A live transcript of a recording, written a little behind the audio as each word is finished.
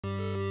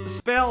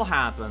spell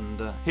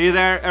happened. Hey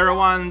there,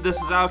 everyone. This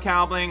is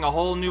raocow, a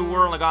whole new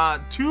world. I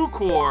got 2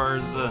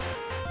 cores.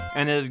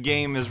 And the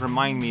game is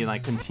reminding me,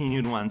 like,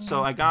 continued one.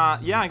 So I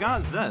got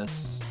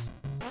this.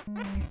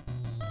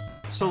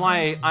 So,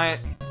 like,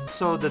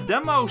 so the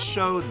demo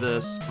showed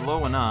this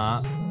blowing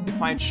up. If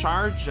I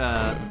charge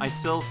I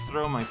still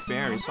throw my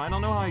fairy. So I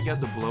don't know how I get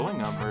the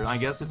blowing up, or I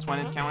guess it's when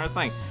it counter a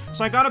thing.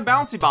 So I got a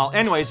bouncy ball.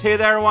 Anyways, hey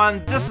there,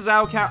 everyone. This is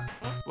raocow.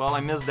 Well, I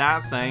missed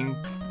that thing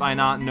by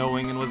not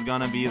knowing it was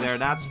gonna be there.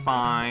 That's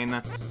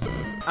fine.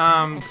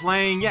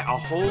 Playing, yeah, a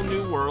whole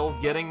new world,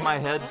 getting my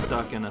head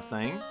stuck in a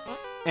thing.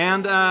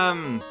 And, I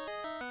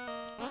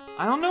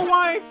don't know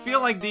why I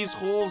feel like these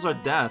holes are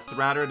death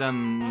rather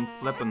than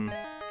flipping.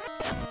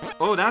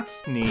 Oh,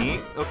 that's neat.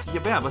 Okay,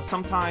 yeah, but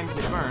sometimes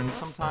they burn,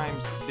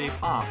 sometimes they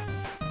pop.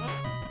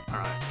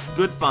 Alright,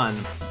 good fun.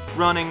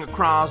 Running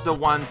across the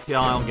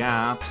one-tail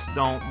gaps,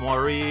 don't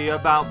worry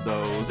about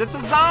those. It's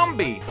a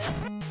zombie!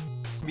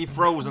 Be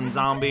frozen,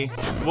 zombie.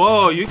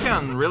 Whoa, you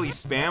can really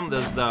spam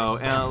this though,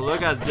 and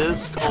look at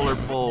this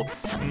colorful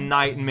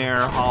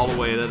nightmare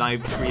hallway that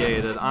I've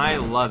created. I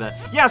love it.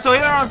 Yeah, so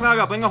here on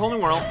raocow, playing a whole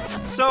new world.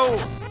 So,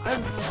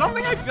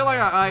 something I feel like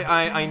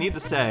I need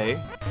to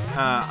say.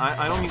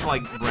 I don't mean to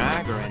like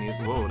brag or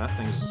anything. Whoa, that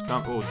thing's just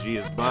come. Oh,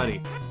 geez,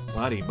 buddy.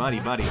 Buddy.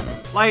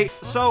 Like,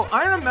 so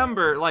I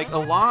remember, like, a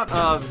lot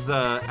of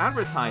the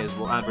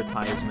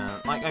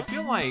advertisement. Like, I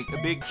feel like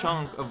a big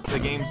chunk of the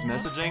game's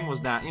messaging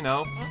was that, you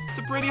know, it's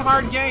a pretty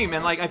hard game.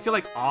 And, like, I feel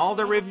like all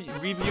the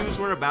reviews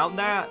were about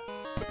that.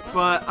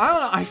 But, I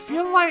don't know, I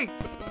feel like,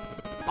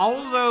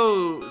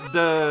 although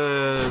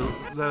the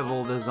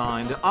level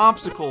design, the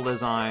obstacle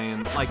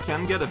design, like,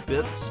 can get a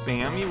bit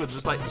spammy with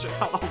just, like, check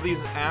out all these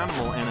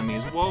animal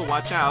enemies. Whoa,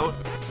 watch out.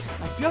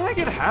 I feel like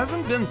it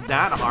hasn't been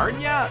that hard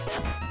yet.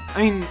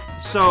 I mean,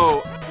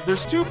 so,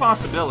 there's 2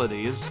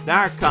 possibilities.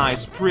 That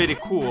guy's pretty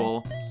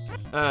cool.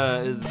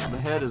 The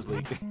head is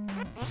leaking.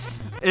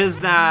 Is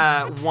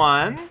that,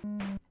 1,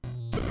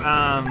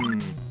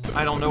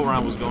 I don't know where I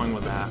was going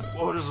with that.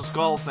 Oh, there's a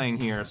skull thing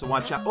here, so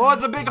watch out. Oh,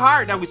 it's a big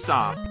heart that we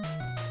saw.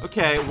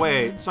 Okay,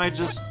 wait, so I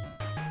just...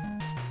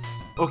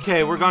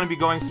 Okay, we're gonna be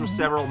going through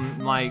several,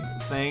 like,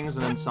 things,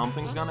 and then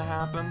something's gonna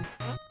happen.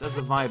 That's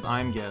the vibe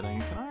I'm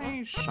getting. Can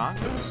I shot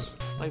this?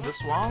 Like,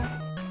 this wall?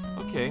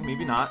 Okay,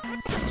 maybe not.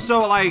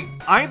 So, like,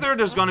 either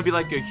there's gonna be,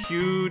 like, a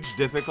huge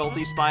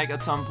difficulty spike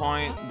at some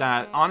point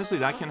that, honestly,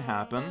 that can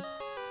happen.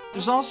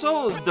 There's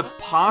also the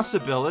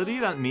possibility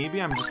that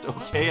maybe I'm just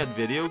okay at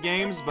video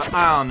games, but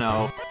I don't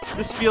know.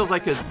 This feels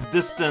like a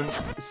distant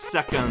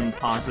second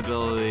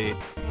possibility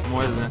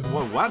more than...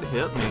 Whoa, what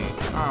hit me?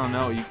 I don't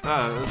know.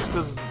 It's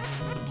because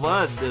the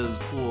blood is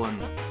pooling,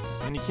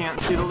 and you can't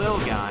see the little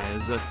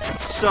guys.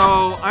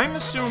 So, I'm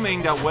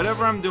assuming that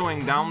whatever I'm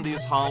doing down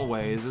these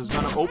hallways is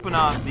gonna open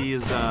up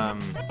these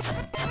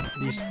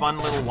fun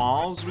little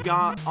walls we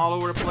got all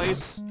over the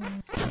place,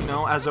 you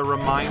know, as a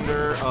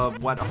reminder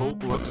of what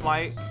hope looks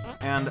like.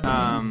 And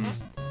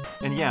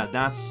yeah,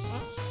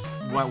 that's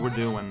what we're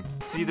doing.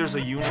 See, there's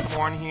a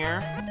unicorn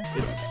here.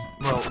 It's,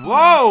 well,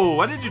 whoa!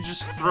 What did you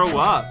just throw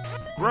up?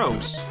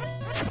 Gross.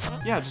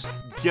 Yeah, just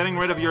getting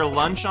rid of your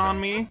lunch on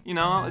me, you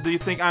know? Do you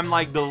think I'm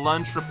like the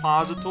lunch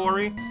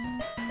repository?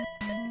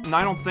 No,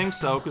 I don't think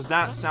so, because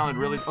that sounded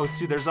really... Oh,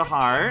 see, there's a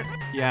heart.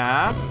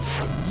 Yeah.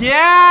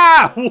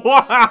 Yeah!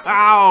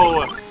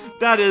 Wow!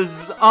 That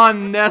is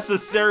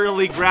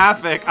unnecessarily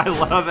graphic. I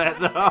love it,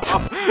 though.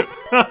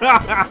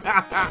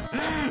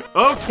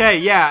 Okay,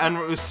 yeah,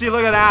 and see,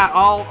 look at that.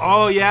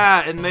 Oh,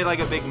 yeah, it made like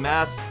a big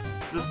mess.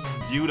 This is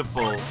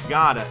beautiful.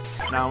 Got it.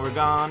 Now we're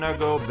gonna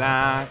go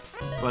back,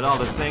 but all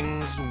the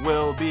things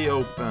will be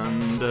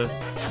opened.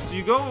 So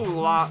you go a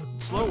lot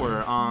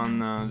slower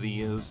on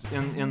these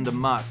in the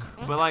muck,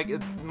 but like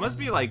it must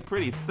be like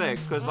pretty thick,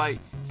 because like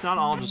it's not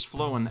all just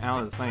flowing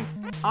out of the thing.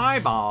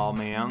 Eyeball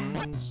man,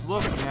 it's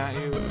looking at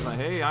you. It's like,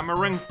 hey, I'm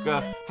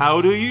Arinka.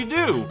 How do you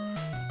do?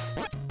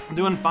 I'm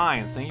doing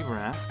fine. Thank you for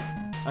asking.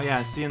 Oh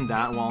yeah, seeing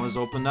that wall is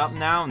opened up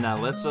now, and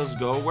that lets us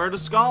go where the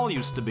skull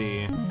used to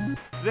be.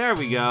 There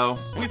we go.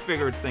 We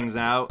figured things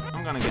out.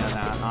 I'm gonna get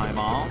that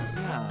eyeball.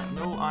 Yeah,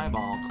 no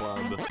eyeball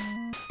club.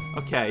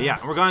 Okay, yeah,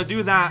 we're gonna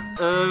do that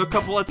a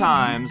couple of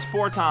times.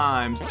 4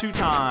 times, 2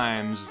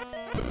 times.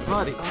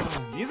 Buddy,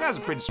 oh, these guys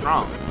are pretty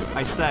strong.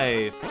 I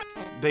say,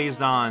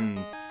 based on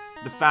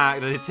the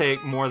fact that they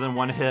take more than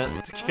 1 hit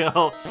to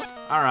kill.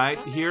 Alright,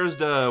 here's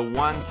the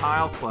 1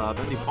 tile club,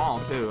 and they fall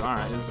too.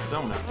 Alright, this is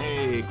donut.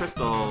 Hey,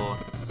 crystal.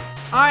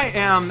 I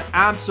am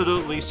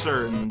absolutely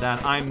certain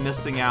that I'm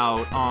missing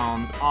out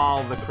on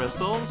all the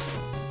crystals,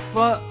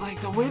 but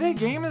like the way the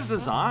game is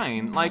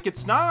designed, like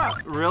it's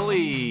not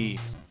really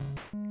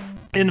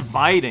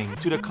inviting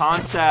to the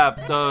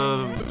concept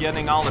of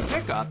getting all the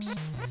pickups.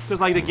 Because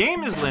like the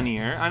game is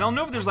linear. I don't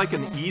know if there's like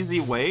an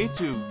easy way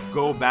to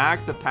go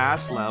back to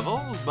past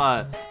levels,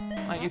 but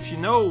like if you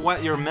know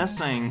what you're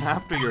missing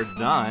after you're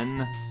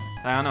done,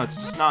 I don't know, it's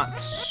just not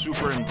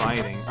super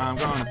inviting. I'm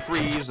going to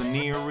freeze a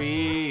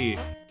Neri.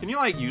 Can you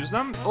like use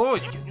them? Oh,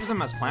 you can use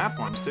them as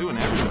platforms too and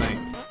everything.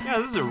 Yeah,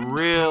 this is a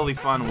really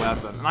fun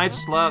weapon. And I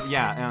just love,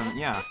 yeah, and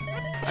yeah.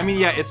 I mean,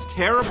 yeah, it's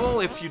terrible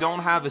if you don't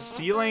have a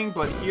ceiling,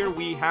 but here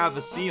we have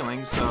a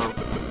ceiling, so,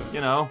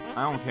 you know,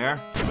 I don't care.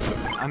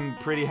 I'm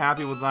pretty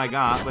happy with what I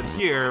got, but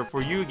here,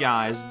 for you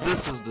guys,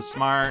 this is the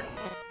smart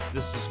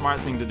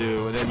thing to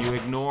do, and then you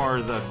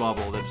ignore the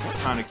bubble that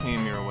just kind of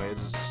came your way.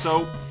 It's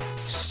a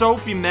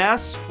soapy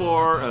mess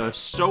for a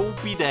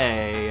soapy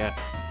day.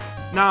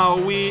 Now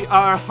we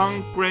are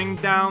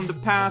hunkering down the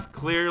path,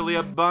 clearly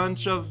a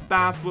bunch of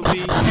baths will be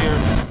here.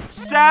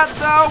 Set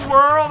the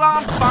world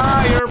on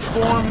fire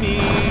for me.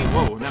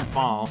 Whoa, then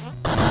fall.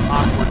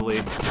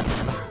 Awkwardly.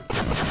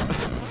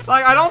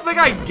 Like, I don't think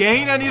I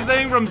gain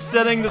anything from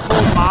setting this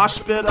whole mosh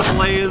pit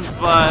ablaze,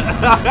 but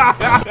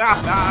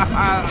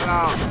I don't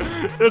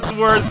know. It's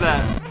worth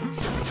it.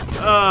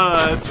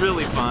 It's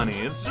really funny.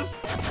 It's just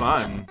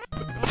fun.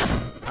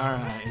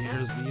 Alright,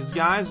 here's these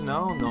guys.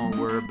 No, don't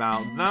worry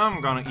about them.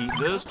 I'm gonna eat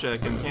this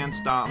chicken. Can't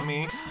stop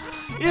me.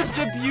 It's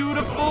the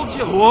beautiful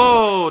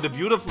whoa, the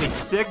beautifully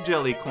sick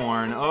jelly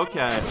corn.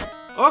 Okay.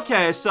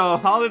 Okay, so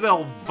either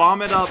they'll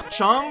vomit up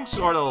chunks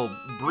or they'll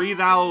breathe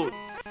out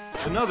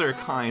another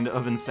kind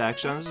of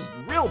infection. This is a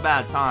real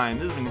bad time.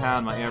 This is being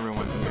had by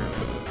everyone here,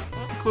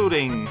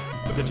 including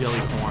the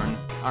jelly corn.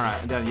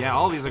 Alright, and then, yeah,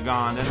 all these are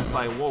gone. Then it's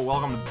like, whoa,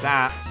 welcome to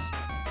bats.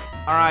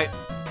 Alright,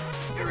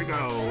 here we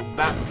go.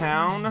 Bat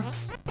Town.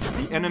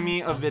 The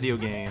enemy of video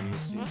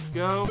games. Here we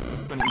go.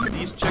 Gonna eat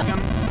these chicken.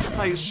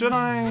 Like, should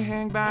I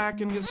hang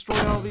back and destroy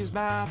all these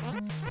bats?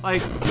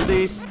 Like, do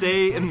they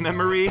stay in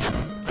memory?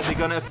 Are they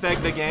gonna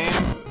affect the game?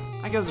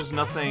 I guess there's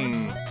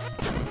nothing...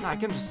 No, I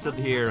can just sit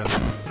here and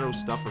throw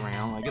stuff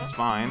around. Like, it's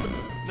fine.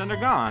 Then they're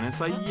gone. It's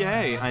like,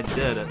 yay, I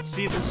did it.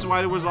 See, this is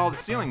why there was all the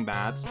ceiling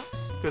bats.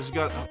 Because you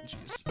got... Oh,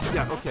 jeez.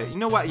 Yeah, okay. You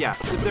know what? Yeah,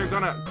 if they're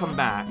gonna come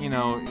back, you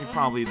know, you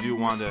probably do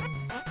want to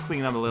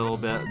clean up a little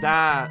bit.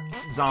 That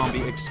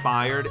zombie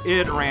expired.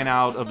 It ran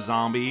out of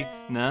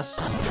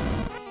zombie-ness.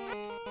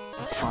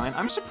 That's fine.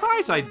 I'm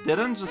surprised I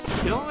didn't just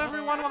kill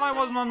everyone when I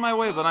was on my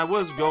way, but I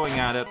was going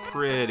at it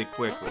pretty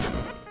quickly.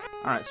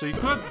 Alright, so you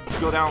could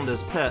go down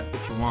this pit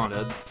if you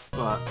wanted,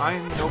 but I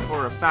know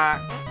for a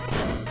fact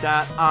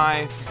that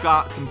I've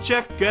got some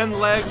chicken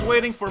legs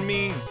waiting for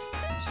me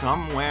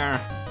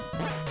somewhere.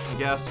 I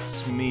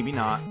guess maybe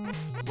not.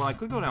 Well, I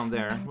could go down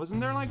there.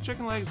 Wasn't there, like,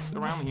 chicken legs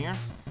around here?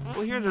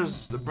 Well, here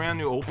there's a brand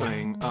new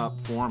opening up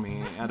for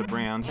me at a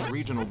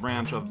regional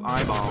branch of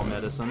eyeball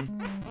medicine.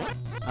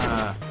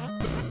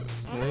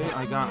 Okay,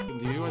 I got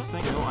you, I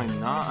think. No, I'm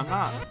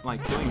not,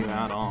 like, killing you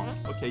at all.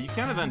 Okay, you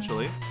can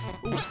eventually.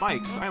 Ooh,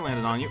 spikes. I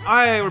landed on you.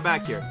 Aye, we're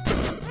back here.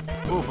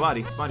 Oh,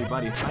 buddy. I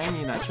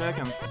need that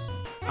chicken.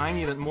 I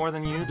need it more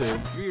than you do.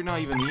 You're not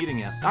even eating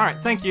it. Alright,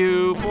 thank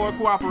you for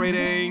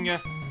cooperating.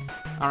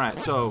 Alright,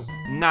 so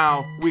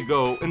now we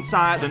go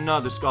inside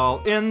another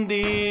skull.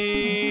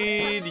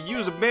 Indeed,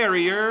 use a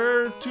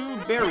barrier to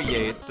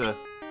barriate.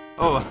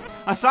 Oh,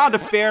 I thought the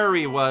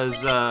fairy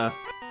was an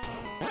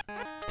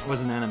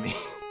enemy.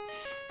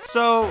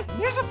 So,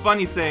 here's a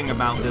funny thing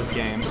about this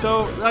game.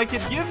 So, like,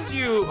 it gives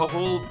you a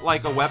whole,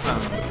 like, a weapon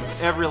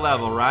every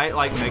level, right?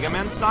 Like Mega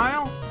Man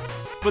style?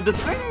 But the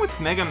thing with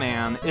Mega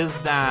Man is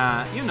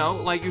that, you know,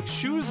 like, you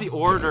choose the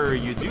order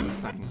you do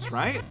things,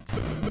 right?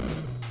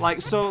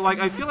 Like, so, like,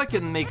 I feel like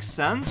it makes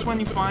sense when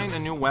you find a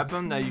new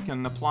weapon that you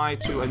can apply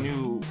to a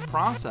new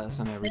process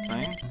and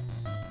everything.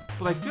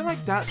 But I feel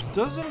like that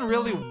doesn't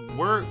really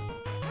work.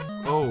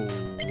 Oh,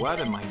 what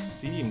am I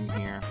seeing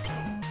here?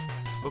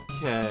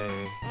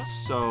 Okay,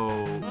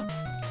 so...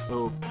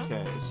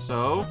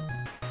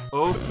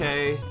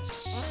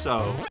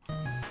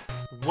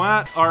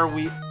 What are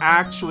we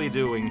actually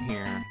doing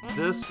here?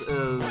 This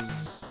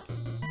is...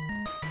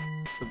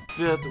 a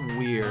bit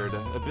weird,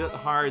 a bit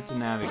hard to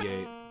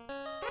navigate.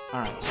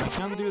 Alright, so I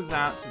can do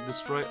that to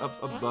destroy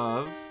up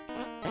above.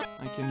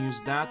 I can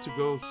use that to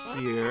go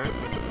here.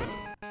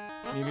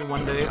 Maybe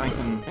one day I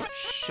can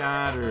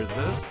shatter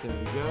this. There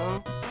we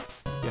go.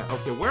 Yeah,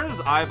 okay, where is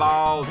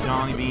Eyeball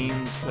Johnny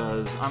Beans?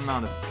 Because I'm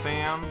not a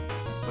fan,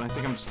 but I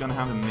think I'm just gonna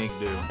have to make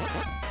do.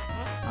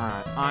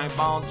 Alright,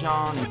 Eyeball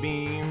Johnny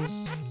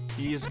Beans.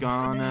 He's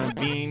gonna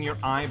bean your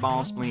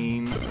eyeball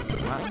spleen.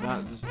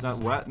 What?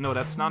 What? No,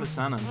 that's not a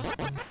sentence.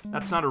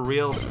 That's not a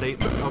real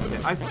statement. Okay,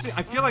 I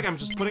feel like I'm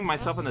just putting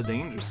myself in a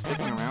danger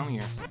sticking around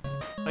here.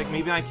 Like,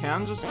 maybe I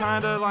can just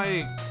kinda,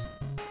 like,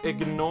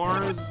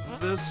 ignore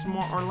this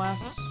more or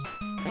less.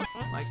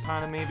 Like,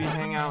 kind of maybe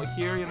hang out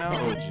here, you know?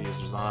 Oh, jeez,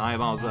 there's not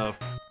eyeballs, though.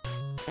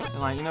 And,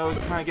 like, you know,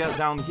 kind of get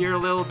down here a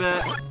little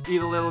bit,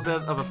 eat a little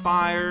bit of a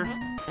fire.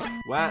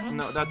 What?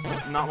 No, that's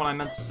not what I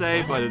meant to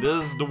say, but it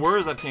is the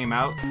words that came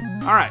out.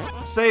 Alright,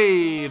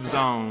 save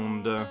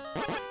zoned.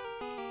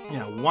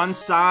 Yeah, one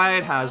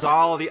side has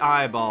all the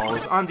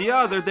eyeballs. On the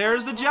other,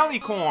 there's the jelly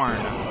corn.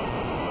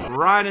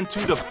 Right into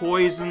the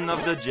poison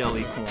of the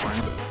jelly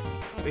corn.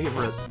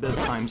 Favorite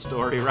bedtime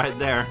story right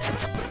there.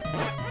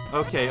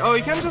 Okay, oh,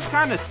 you can just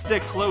kind of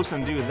stick close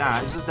and do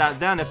that. It's just that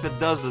then if it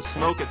does the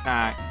smoke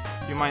attack,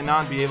 you might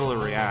not be able to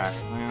react.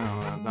 I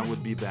don't know, that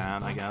would be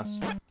bad, I guess.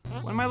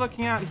 What am I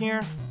looking at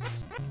here?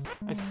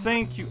 I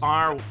think you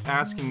are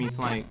asking me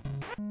to, like,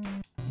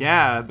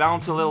 yeah,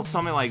 bounce a little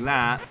something like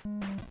that.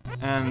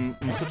 and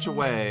in such a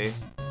way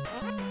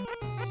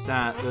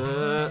that,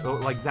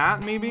 like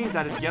that maybe?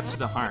 That it gets to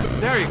the heart.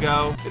 There you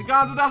go. It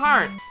got to the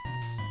heart.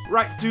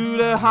 Right to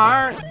the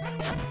heart.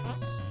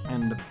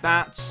 And the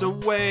bat's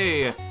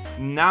away.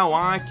 Now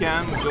I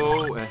can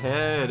go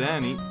ahead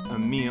and eat a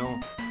meal.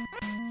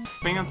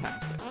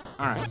 Fantastic.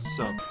 Alright,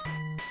 so,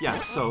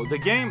 yeah, so the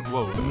game,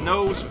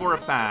 knows for a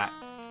fact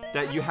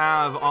that you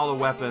have all the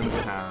weapons you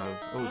have.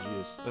 Oh,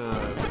 jeez.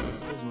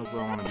 Doesn't look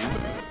where I want to be.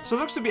 So it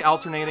looks to be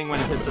alternating when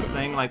it hits a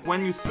thing. Like,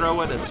 when you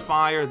throw it, it's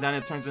fire, then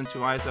it turns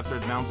into ice after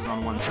it bounces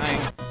on one thing.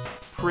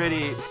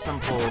 Pretty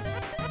simple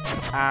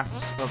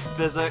acts of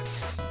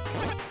physics.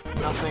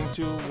 Nothing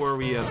to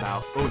worry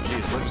about. Oh,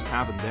 jeez, what just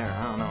happened there?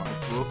 I don't know.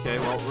 Okay,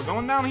 well, we're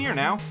going down here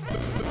now.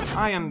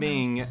 I am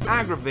being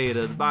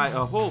aggravated by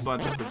a whole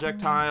bunch of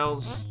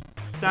projectiles.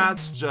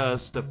 That's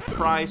just the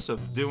price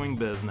of doing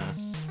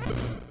business.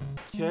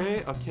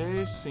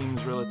 Okay,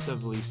 seems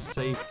relatively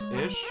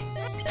safe-ish.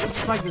 It's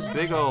just like this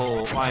big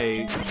ol',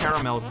 like,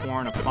 caramel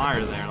corn of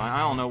fire there. Like, I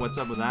don't know what's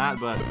up with that,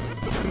 but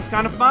it seems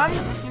kind of fun.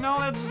 You know,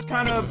 let's just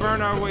kind of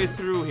burn our way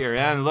through here.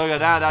 And look at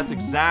that, that's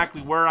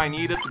exactly where I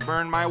needed to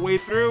burn my way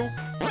through.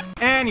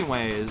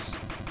 Anyways.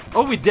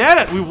 Oh, we did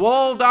it! We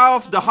walled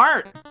off the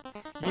heart!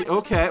 Yeah,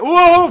 okay.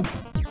 Whoa!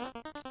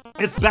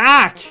 It's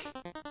back!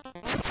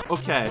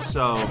 Okay,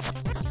 so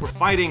we're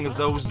fighting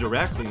those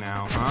directly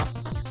now, huh?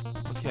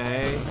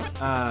 Okay,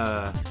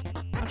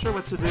 not sure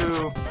what to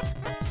do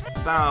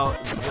about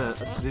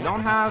this. They don't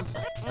have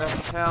a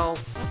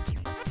health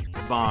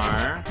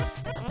bar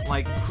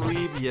like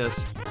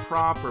previous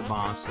proper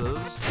bosses,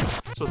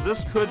 so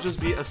this could just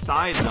be a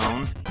side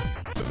zone.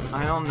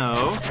 I don't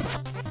know.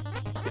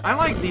 I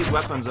like these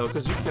weapons though,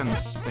 because you can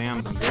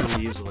spam them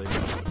very easily.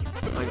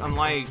 Like,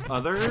 unlike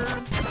other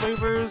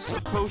flavors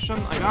of potion,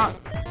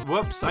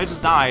 whoops, I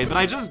just died, but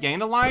I just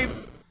gained a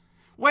life.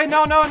 Wait,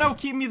 no,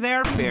 keep me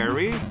there,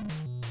 fairy.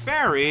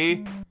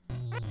 Fairy?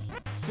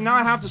 So now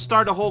I have to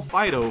start the whole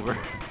fight over.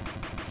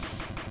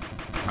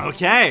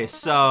 Okay,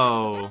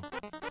 so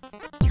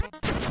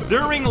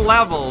during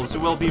levels, you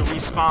will be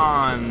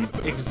respawn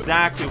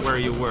exactly where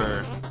you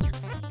were.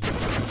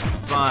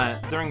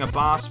 But during a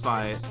boss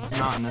fight,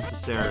 not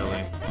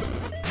necessarily.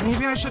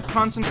 Maybe I should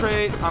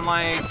concentrate on,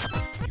 like...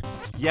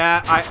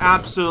 Yeah, I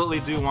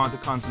absolutely do want to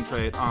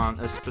concentrate on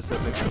a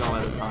specific spell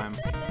at a time.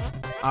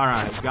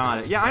 Alright, got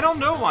it. Yeah, I don't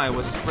know why I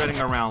was spreading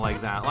around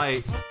like that.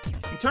 Like,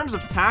 in terms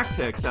of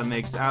tactics, that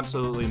makes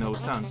absolutely no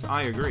sense.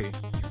 I agree.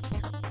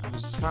 I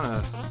was kind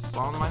of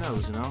following my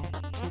nose, you know?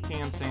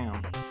 Toucan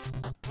Sam.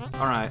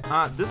 Alright,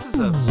 this is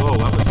a... Whoa,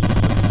 what's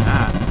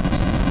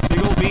that?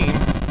 Big old beam.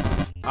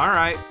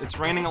 Alright, it's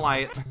raining a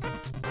light.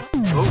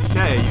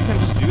 Okay, you can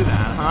just do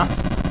that, huh?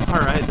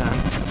 Alright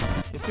then.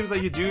 It seems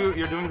like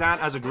you're doing that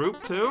as a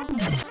group, too?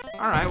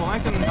 Alright, well I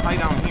can hide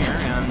down here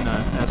and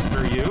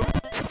pester you.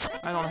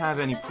 I don't have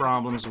any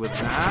problems with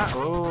that.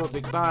 Oh,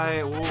 big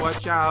bite. Oh,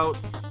 watch out.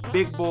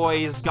 Big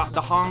boys got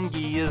the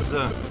hongies.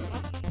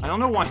 I don't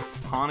know why I'm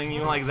taunting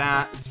you like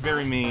that. It's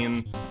very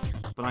mean.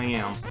 But I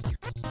am.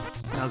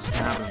 How's this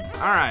happen?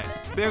 Alright.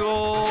 Big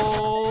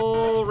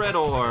ol' red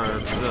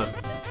orbs.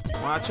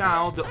 Watch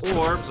out. The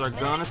orbs are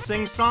gonna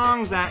sing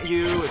songs at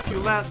you if you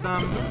let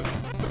them.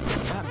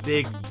 That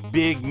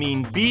big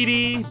mean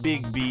beady.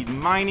 Big beat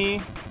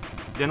miney.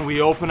 Then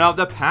we open up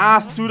the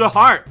path to the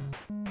heart.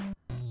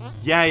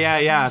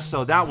 Yeah,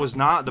 so that was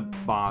not the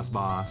boss.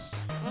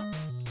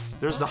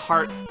 There's the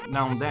heart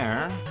down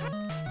there.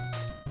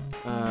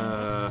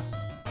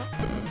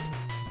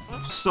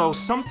 So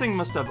something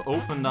must have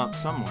opened up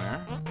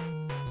somewhere.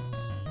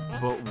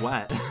 But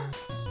what?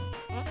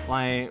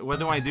 Like, what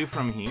do I do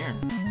from here?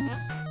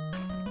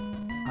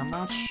 I'm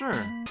not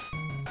sure.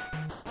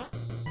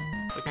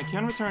 Like, I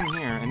can return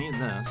here. I need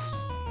this.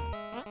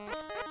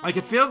 Like,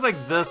 it feels like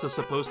this is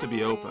supposed to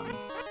be open.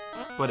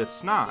 But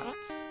it's not.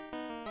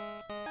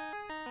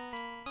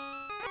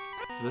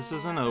 This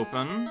isn't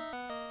open.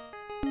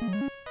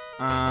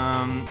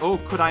 Oh,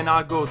 could I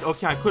not go?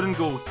 Okay, I couldn't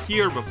go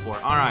here before.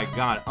 Alright,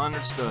 got it.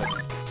 Understood.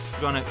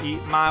 Gonna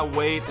eat my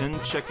weight in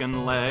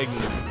chicken legs.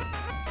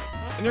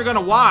 And you're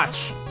gonna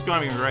watch. It's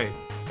gonna be great.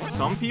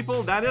 Some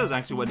people, that is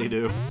actually what they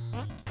do.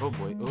 Oh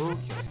boy,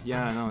 okay.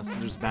 Yeah, no,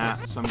 there's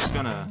that. So I'm just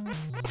gonna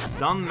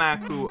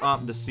Dunmaku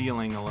up the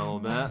ceiling a little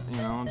bit. You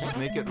know, just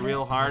make it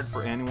real hard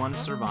for anyone to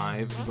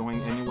survive going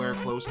anywhere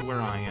close to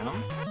where I am.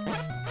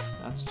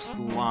 That's just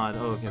a lot.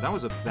 Oh, okay, that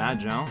was a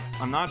bad jump.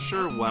 I'm not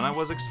sure what I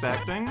was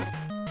expecting.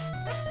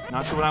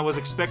 Not sure what I was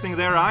expecting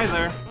there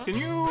either. Can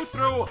you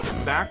throw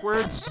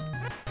backwards?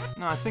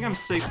 No, I think I'm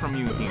safe from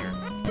you here.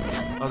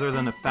 Other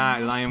than the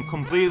fact that I am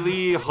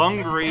completely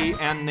hungry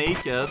and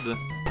naked.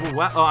 Oh,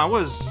 what? Oh, I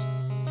was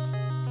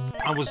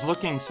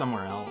looking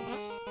somewhere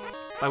else.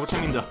 By which I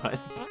mean the hut.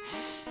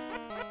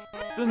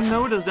 Didn't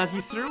notice that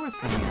he threw a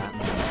thing at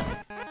me.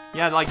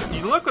 Yeah, like,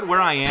 you look at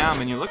where I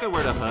am, and you look at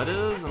where the HUD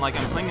is, and, like,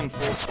 I'm playing in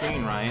full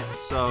screen, right?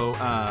 So,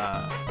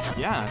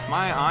 yeah, if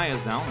my eye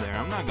is down there,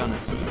 I'm not gonna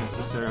see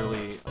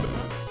necessarily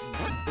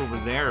over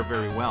there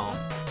very well.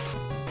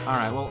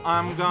 Alright, well,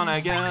 I'm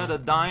gonna get a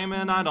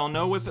diamond. I don't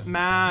know if it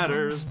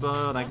matters,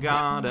 but I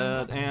got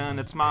it, and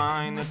it's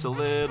mine. It's a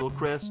little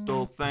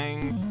crystal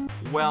thing.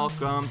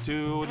 Welcome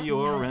to the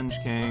Orange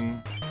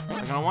King.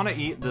 Like, I want to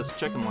eat this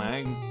chicken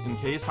leg in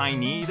case I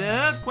need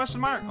it?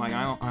 Question mark? Like,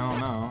 I don't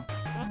know.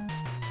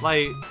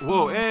 Like,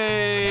 whoa,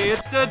 hey,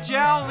 it's the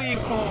jelly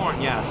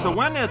corn. Yeah, so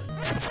when it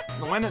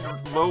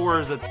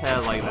lowers its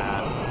head like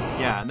that,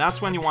 yeah,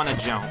 that's when you want to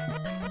jump.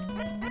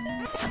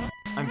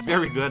 I'm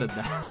very good at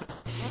that.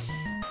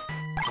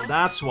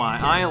 That's why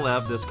I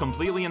left this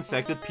completely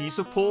infected piece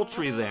of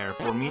poultry there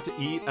for me to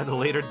eat at a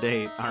later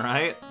date,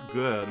 alright?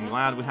 Good, I'm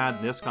glad we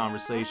had this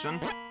conversation.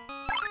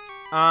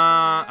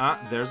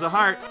 There's a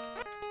heart.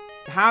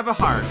 Have a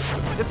heart.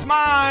 It's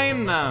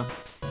mine!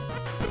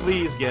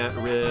 Please get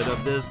rid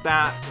of this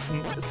bat.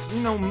 You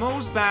know,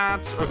 most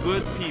bats are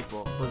good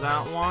people, but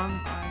that one,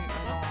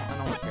 I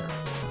don't care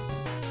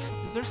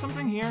for. Is there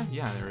something here?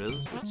 Yeah, there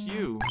is. It's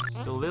you,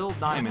 the little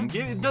diamond.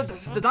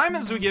 The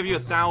diamonds do give you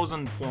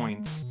 1,000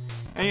 points.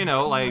 And you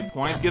know, like,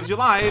 points gives you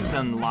lives,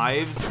 and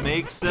lives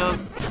makes it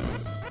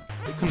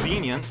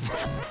convenient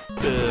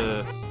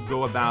to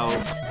go about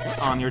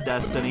on your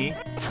destiny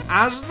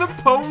as the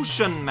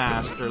potion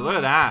master. Look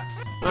at that.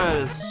 Look at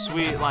this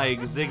sweet,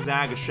 like,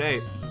 zigzag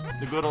shape. Just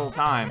a good old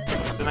time.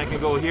 Then I can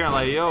go here and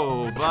like,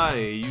 yo,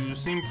 buddy, you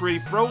seem pretty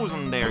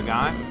frozen there,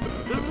 guy.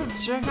 Does it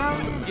check out?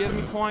 Give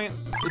me point?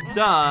 It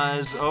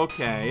does.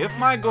 Okay. If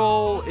my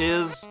goal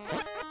is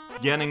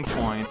getting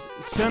points,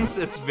 since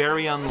it's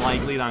very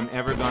unlikely that I'm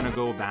ever gonna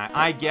go back,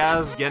 I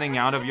guess getting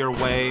out of your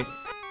way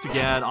to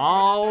get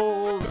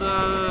all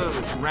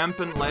the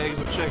rampant legs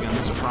of chicken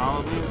is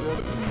probably a good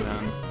thing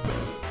then.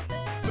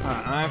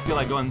 I feel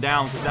like going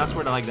down, because that's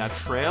where like that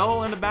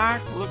trail in the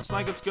back looks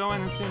like it's going,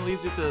 and soon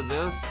leads you to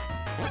this.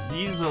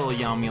 These little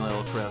yummy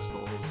little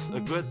crystals. A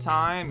good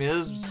time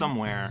is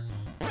somewhere.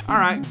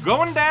 Alright,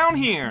 going down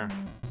here.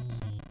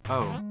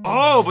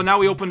 Oh, but now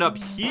we opened up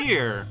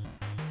here.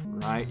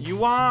 Right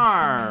you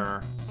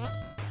are,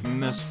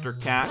 Mr.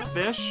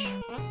 Catfish.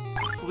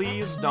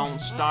 Please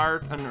don't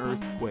start an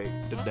earthquake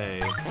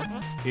today.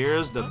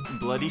 Here's the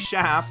bloody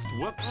shaft.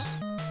 Whoops.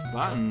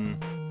 Button.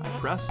 I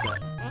pressed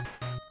it.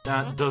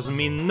 That doesn't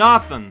mean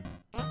nothing.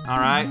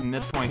 Alright,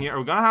 midpoint here.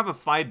 We're gonna have a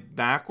fight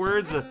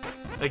backwards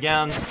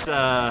against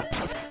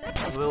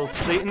little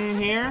Satan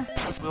here.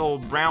 Little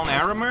brown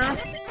Aramer.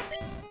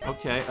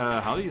 Okay,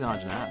 how do you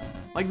dodge that?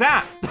 Like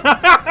that!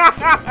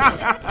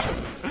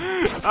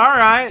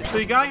 Alright, so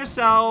you got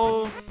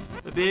yourself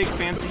a big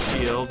fancy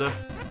shield,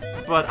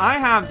 but I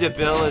have the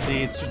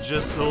ability to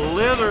just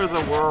slither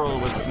the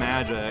world with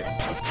magic.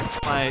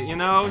 Like, you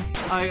know,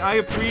 I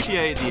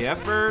appreciate the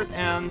effort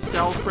and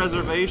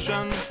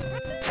self-preservation.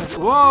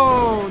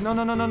 Whoa! No.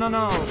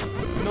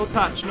 No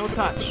touch, no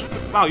touch.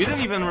 Wow, you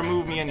didn't even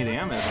remove me any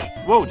damage.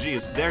 Whoa,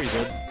 jeez, there you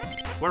did.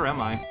 Where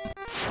am I?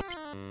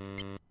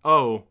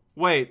 Oh,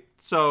 wait,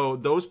 so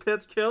those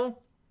pits kill?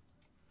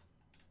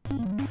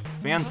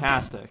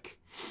 Fantastic.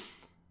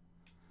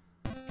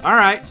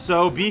 Alright,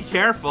 so be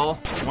careful.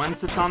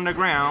 Once it's on the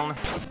ground,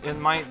 it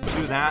might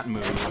do that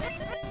move.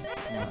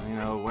 You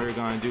know, what you're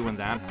gonna do when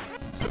that happens.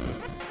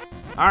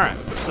 Alright,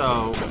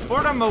 so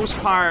for the most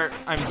part,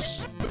 I'm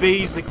just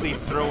basically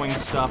throwing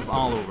stuff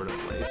all over the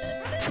place.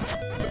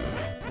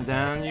 And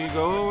then you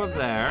go over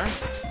there.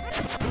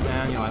 And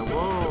then you're like,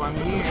 whoa, I'm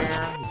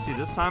here. You see,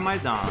 this time I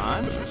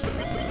dodged.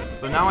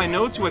 But now I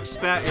know to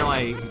expect your,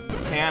 like,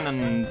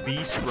 cannon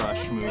beast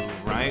rush move,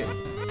 right?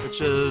 Which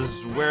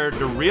is where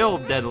the real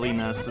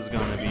deadliness is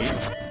gonna be.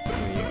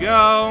 There you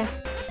go.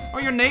 Oh,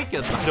 you're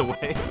naked, by the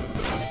way.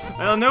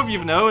 I don't know if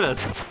you've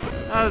noticed.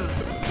 I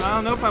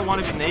don't know if I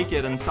want to be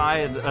naked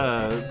inside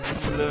a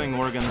living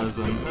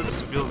organism. That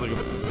just feels like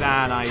a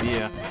bad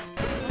idea.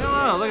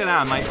 Hello, look at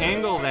that. My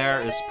angle there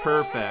is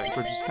perfect.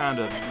 We're just kind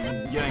of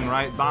getting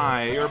right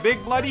by. Your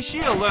big bloody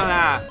shield, look at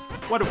that.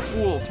 What a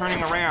fool,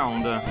 turning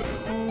around.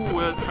 Who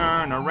will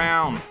turn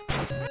around?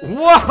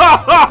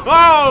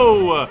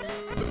 Whoa!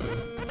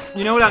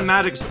 You know that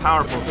magic's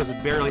powerful because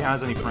it barely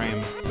has any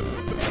frames.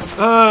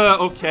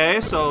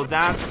 Okay, so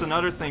that's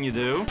another thing you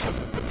do.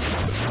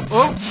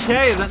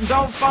 Okay, then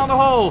don't fall in the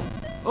hole.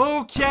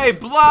 Okay,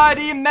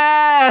 bloody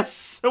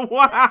mess!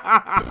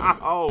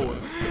 Wow!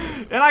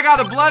 And I got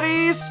a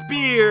bloody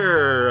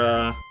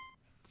spear.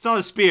 It's not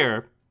a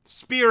spear.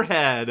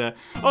 Spearhead.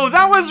 Oh,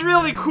 that was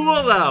really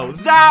cool, though.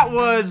 That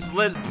was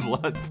lit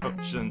blood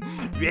potion.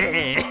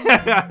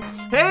 Yeah.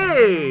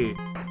 Hey!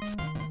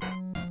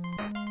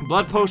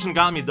 Blood potion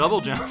got me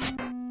double jump.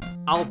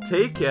 I'll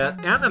take it.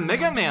 And a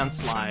Mega Man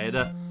slide.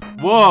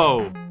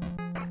 Whoa.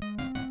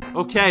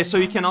 Okay, so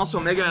you can also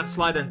Mega Man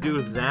slide and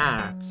do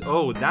that.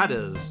 Oh, that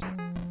is...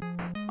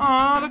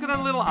 Aw, look at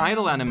that little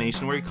idle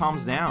animation where he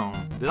calms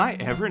down. Did I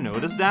ever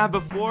notice that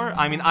before?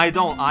 I mean, I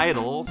don't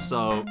idle,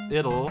 so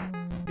it'll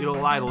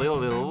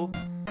idle.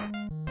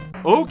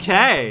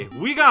 Okay,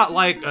 we got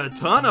like a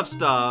ton of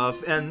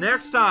stuff, and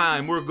next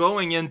time we're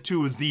going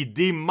into the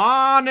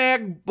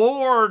demonic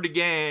board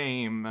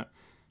game.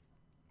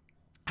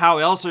 How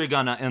else are you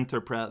gonna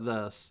interpret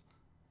this?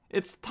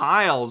 It's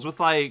tiles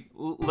with, like,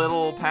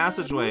 little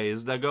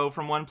passageways that go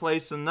from one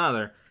place to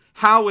another.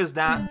 How is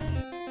that?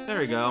 There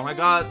we go. I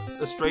got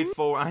a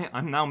straightforward...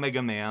 I'm now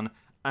Mega Man.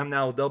 I'm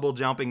now double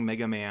jumping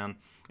Mega Man.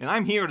 And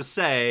I'm here to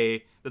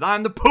say that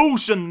I'm the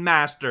Potion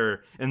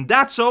Master, and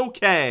that's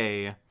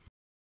okay.